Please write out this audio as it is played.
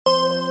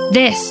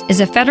This is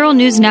a Federal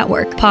News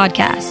Network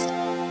podcast.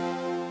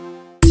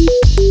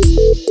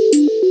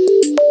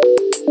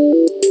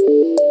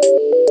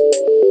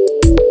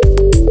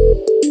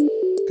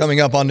 Coming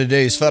up on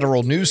today's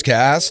Federal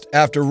Newscast,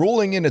 after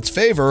ruling in its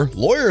favor,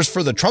 lawyers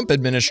for the Trump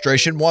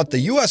administration want the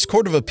U.S.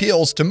 Court of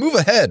Appeals to move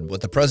ahead with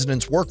the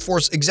president's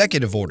workforce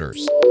executive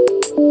orders.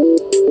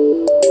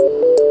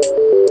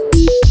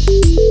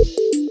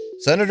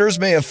 Senators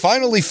may have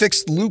finally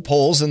fixed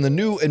loopholes in the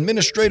new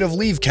administrative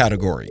leave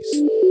categories.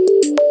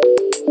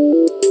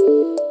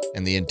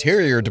 And the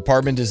Interior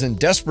Department is in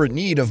desperate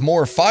need of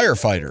more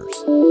firefighters.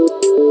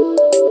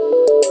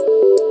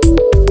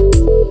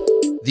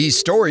 These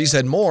stories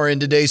and more in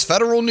today's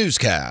Federal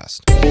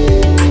Newscast.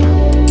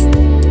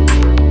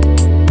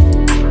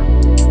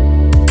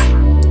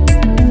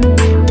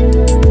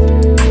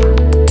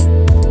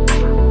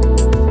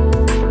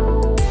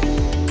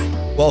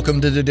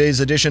 Welcome to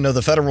today's edition of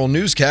the Federal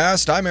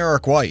Newscast. I'm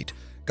Eric White.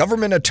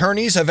 Government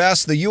attorneys have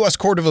asked the U.S.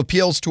 Court of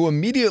Appeals to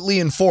immediately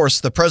enforce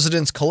the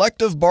president's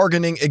collective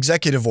bargaining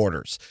executive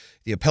orders.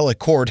 The appellate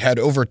court had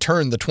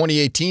overturned the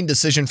 2018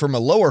 decision from a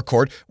lower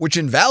court, which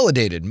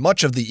invalidated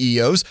much of the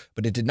EOs,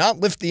 but it did not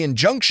lift the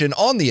injunction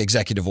on the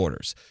executive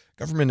orders.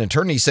 Government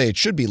attorneys say it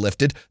should be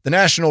lifted. The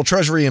National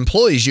Treasury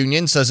Employees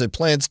Union says it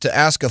plans to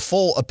ask a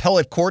full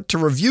appellate court to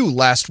review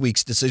last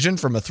week's decision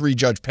from a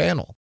 3-judge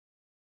panel.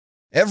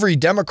 Every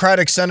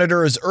Democratic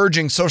senator is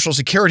urging Social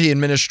Security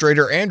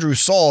Administrator Andrew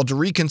Saul to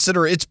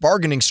reconsider its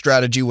bargaining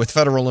strategy with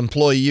federal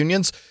employee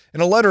unions.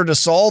 In a letter to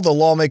Saul, the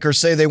lawmakers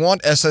say they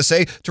want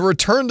SSA to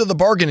return to the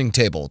bargaining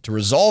table to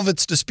resolve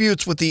its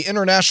disputes with the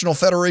International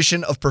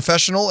Federation of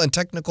Professional and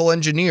Technical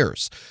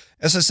Engineers.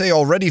 SSA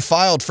already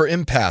filed for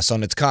impasse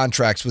on its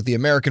contracts with the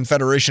American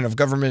Federation of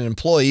Government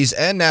Employees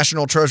and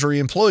National Treasury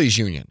Employees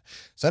Union.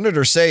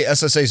 Senators say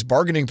SSA's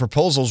bargaining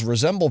proposals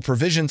resemble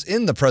provisions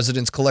in the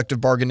president's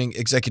collective bargaining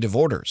executive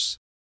orders.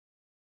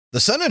 The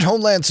Senate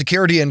Homeland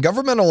Security and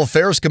Governmental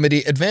Affairs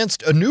Committee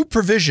advanced a new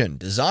provision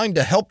designed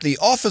to help the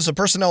Office of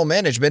Personnel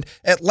Management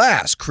at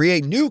last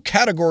create new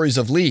categories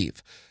of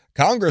leave.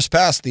 Congress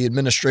passed the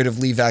Administrative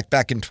Leave Act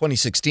back in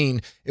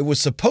 2016. It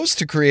was supposed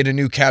to create a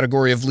new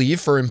category of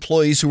leave for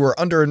employees who were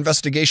under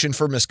investigation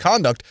for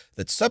misconduct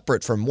that's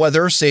separate from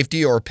weather,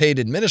 safety, or paid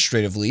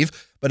administrative leave,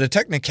 but a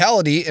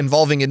technicality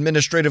involving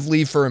administrative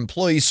leave for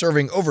employees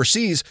serving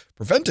overseas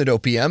prevented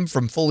OPM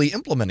from fully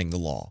implementing the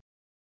law.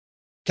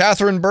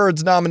 Catherine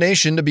Byrd's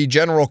nomination to be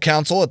general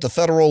counsel at the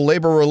Federal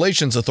Labor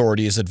Relations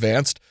Authority is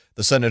advanced.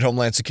 The Senate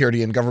Homeland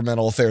Security and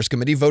Governmental Affairs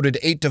Committee voted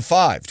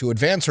 8-5 to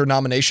advance her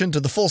nomination to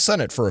the full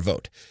Senate for a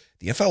vote.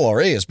 The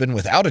FLRA has been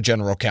without a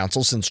general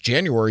counsel since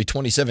January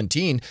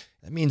 2017.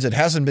 That means it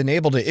hasn't been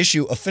able to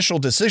issue official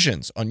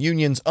decisions on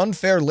unions'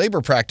 unfair labor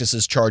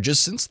practices charges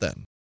since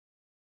then.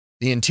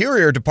 The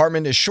Interior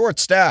Department is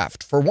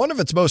short-staffed for one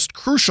of its most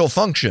crucial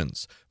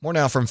functions. More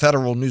now from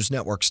Federal News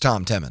Network's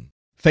Tom Temin.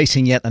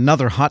 Facing yet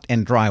another hot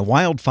and dry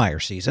wildfire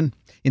season,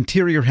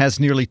 Interior has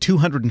nearly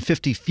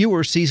 250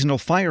 fewer seasonal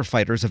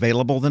firefighters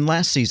available than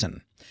last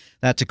season.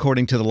 That's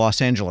according to the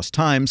Los Angeles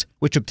Times,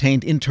 which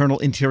obtained internal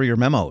Interior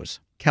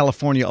memos.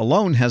 California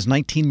alone has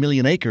 19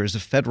 million acres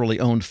of federally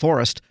owned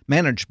forest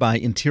managed by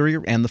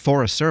Interior and the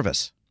Forest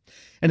Service.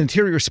 An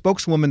Interior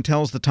spokeswoman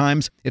tells the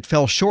Times it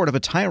fell short of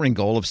its hiring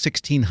goal of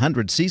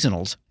 1,600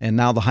 seasonals, and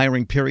now the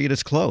hiring period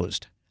is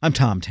closed. I'm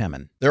Tom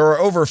Temin. There are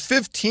over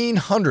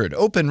 1,500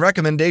 open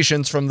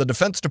recommendations from the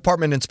Defense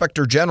Department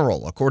Inspector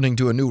General, according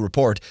to a new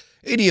report.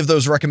 80 of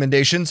those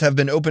recommendations have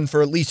been open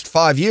for at least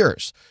 5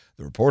 years.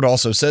 The report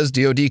also says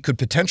DoD could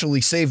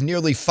potentially save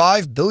nearly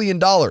 $5 billion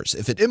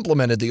if it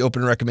implemented the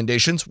open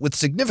recommendations with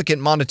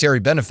significant monetary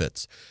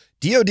benefits.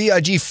 DoD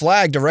IG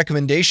flagged a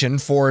recommendation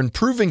for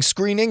improving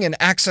screening and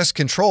access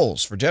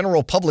controls for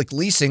general public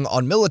leasing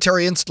on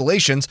military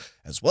installations,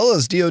 as well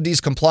as DoD's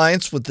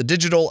compliance with the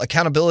Digital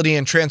Accountability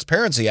and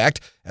Transparency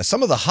Act as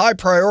some of the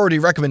high-priority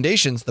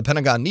recommendations the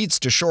Pentagon needs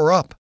to shore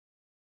up.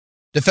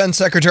 Defense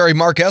Secretary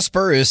Mark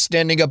Esper is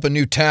standing up a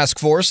new task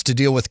force to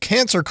deal with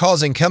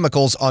cancer-causing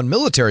chemicals on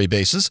military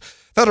bases.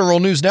 Federal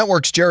News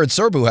Network's Jared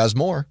Serbu has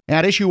more.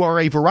 At issue are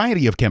a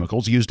variety of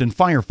chemicals used in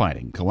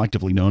firefighting,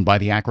 collectively known by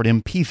the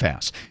acronym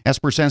PFAS.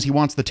 Esper says he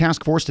wants the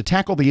task force to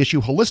tackle the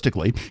issue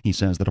holistically. He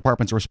says the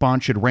department's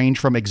response should range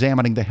from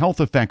examining the health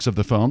effects of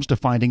the foams to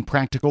finding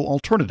practical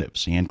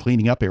alternatives and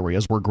cleaning up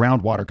areas where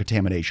groundwater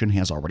contamination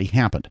has already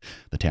happened.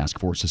 The task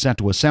force is set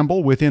to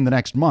assemble within the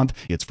next month.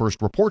 Its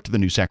first report to the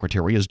new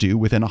secretary is due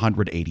within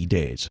 180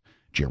 days.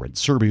 Jared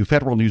Serbu,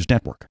 Federal News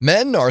Network.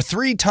 Men are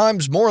 3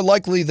 times more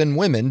likely than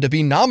women to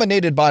be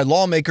nominated by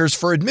lawmakers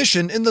for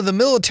admission into the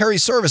military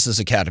services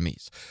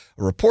academies.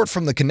 A report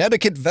from the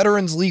Connecticut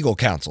Veterans Legal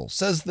Council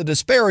says the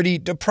disparity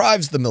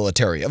deprives the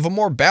military of a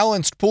more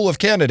balanced pool of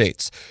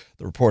candidates.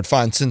 The report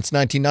finds since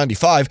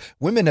 1995,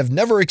 women have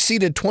never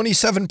exceeded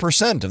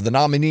 27% of the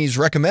nominees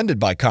recommended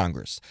by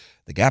Congress.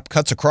 The gap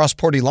cuts across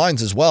party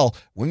lines as well.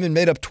 Women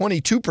made up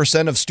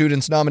 22% of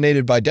students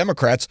nominated by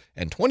Democrats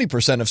and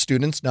 20% of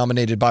students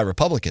nominated by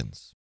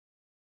Republicans.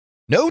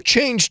 No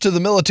change to the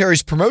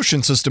military's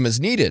promotion system is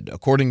needed,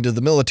 according to the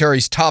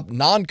military's top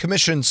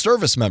non-commissioned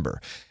service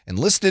member.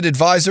 Enlisted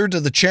advisor to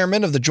the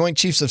chairman of the Joint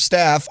Chiefs of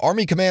Staff,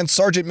 Army Command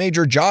Sergeant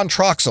Major John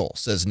Troxell,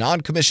 says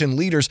non-commissioned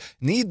leaders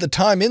need the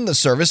time in the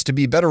service to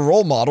be better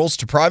role models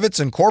to privates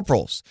and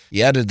corporals.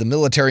 He added the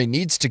military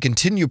needs to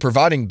continue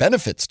providing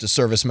benefits to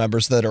service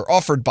members that are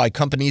offered by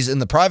companies in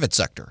the private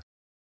sector.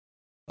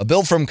 A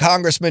bill from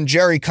Congressman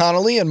Jerry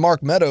Connolly and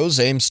Mark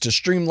Meadows aims to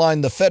streamline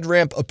the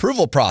FedRAMP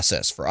approval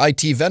process for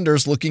IT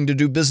vendors looking to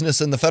do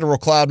business in the federal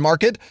cloud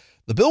market.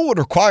 The bill would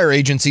require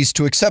agencies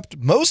to accept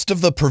most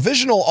of the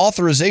provisional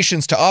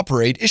authorizations to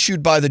operate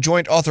issued by the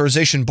Joint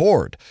Authorization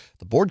Board.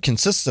 The board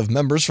consists of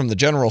members from the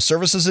General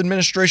Services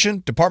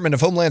Administration, Department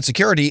of Homeland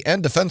Security,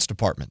 and Defense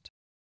Department.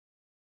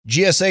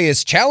 GSA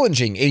is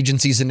challenging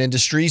agencies and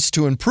industries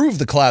to improve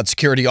the cloud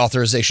security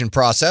authorization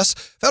process.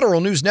 Federal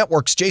News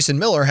Network's Jason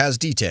Miller has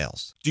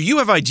details. Do you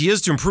have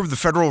ideas to improve the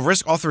Federal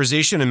Risk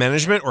Authorization and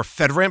Management, or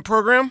FedRAMP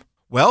program?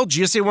 Well,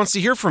 GSA wants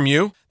to hear from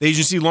you. The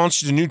agency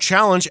launched a new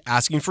challenge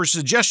asking for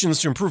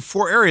suggestions to improve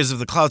 4 areas of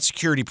the cloud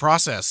security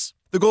process.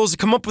 The goal is to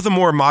come up with a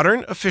more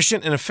modern,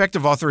 efficient, and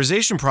effective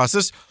authorization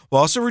process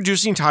while also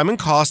reducing time and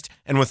cost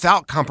and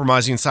without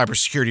compromising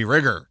cybersecurity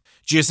rigor.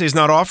 GSA is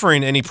not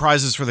offering any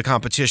prizes for the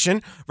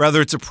competition.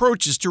 Rather, its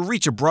approach is to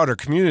reach a broader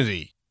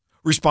community.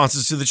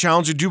 Responses to the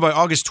challenge are due by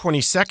August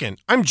 22nd.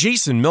 I'm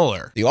Jason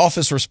Miller. The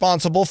office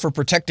responsible for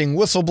protecting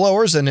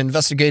whistleblowers and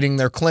investigating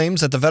their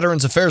claims at the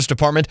Veterans Affairs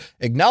Department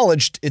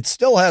acknowledged it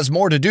still has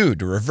more to do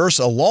to reverse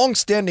a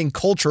long-standing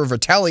culture of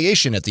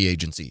retaliation at the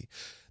agency.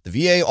 The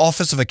VA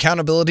Office of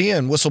Accountability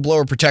and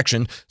Whistleblower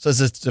Protection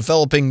says it's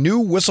developing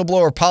new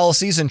whistleblower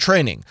policies and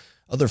training.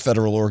 Other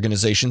federal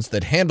organizations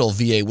that handle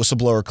VA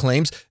whistleblower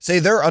claims say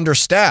they're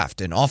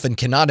understaffed and often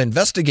cannot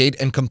investigate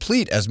and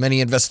complete as many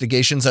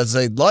investigations as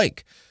they'd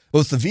like.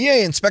 Both the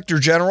VA Inspector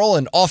General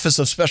and Office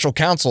of Special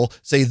Counsel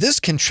say this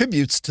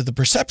contributes to the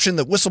perception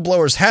that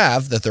whistleblowers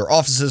have that their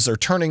offices are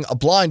turning a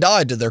blind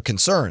eye to their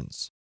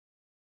concerns.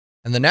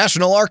 And the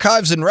National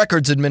Archives and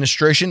Records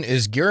Administration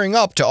is gearing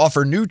up to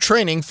offer new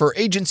training for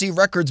agency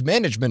records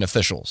management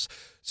officials.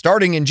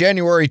 Starting in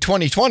January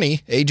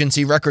 2020,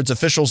 agency records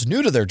officials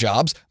new to their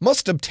jobs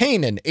must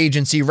obtain an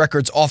agency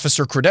records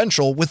officer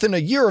credential within a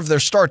year of their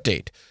start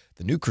date.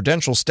 The new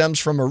credential stems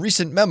from a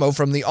recent memo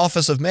from the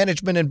Office of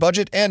Management and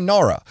Budget and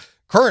NARA.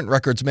 Current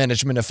records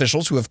management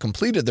officials who have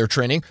completed their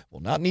training will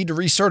not need to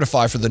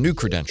recertify for the new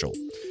credential.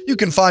 You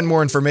can find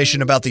more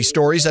information about these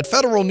stories at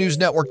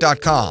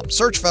federalnewsnetwork.com.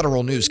 Search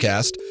Federal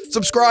Newscast,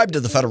 subscribe to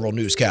the Federal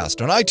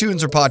Newscast on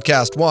iTunes or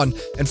Podcast One,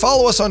 and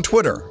follow us on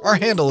Twitter. Our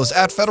handle is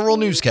 @Federal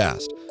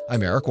Newscast.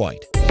 I'm Eric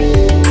White.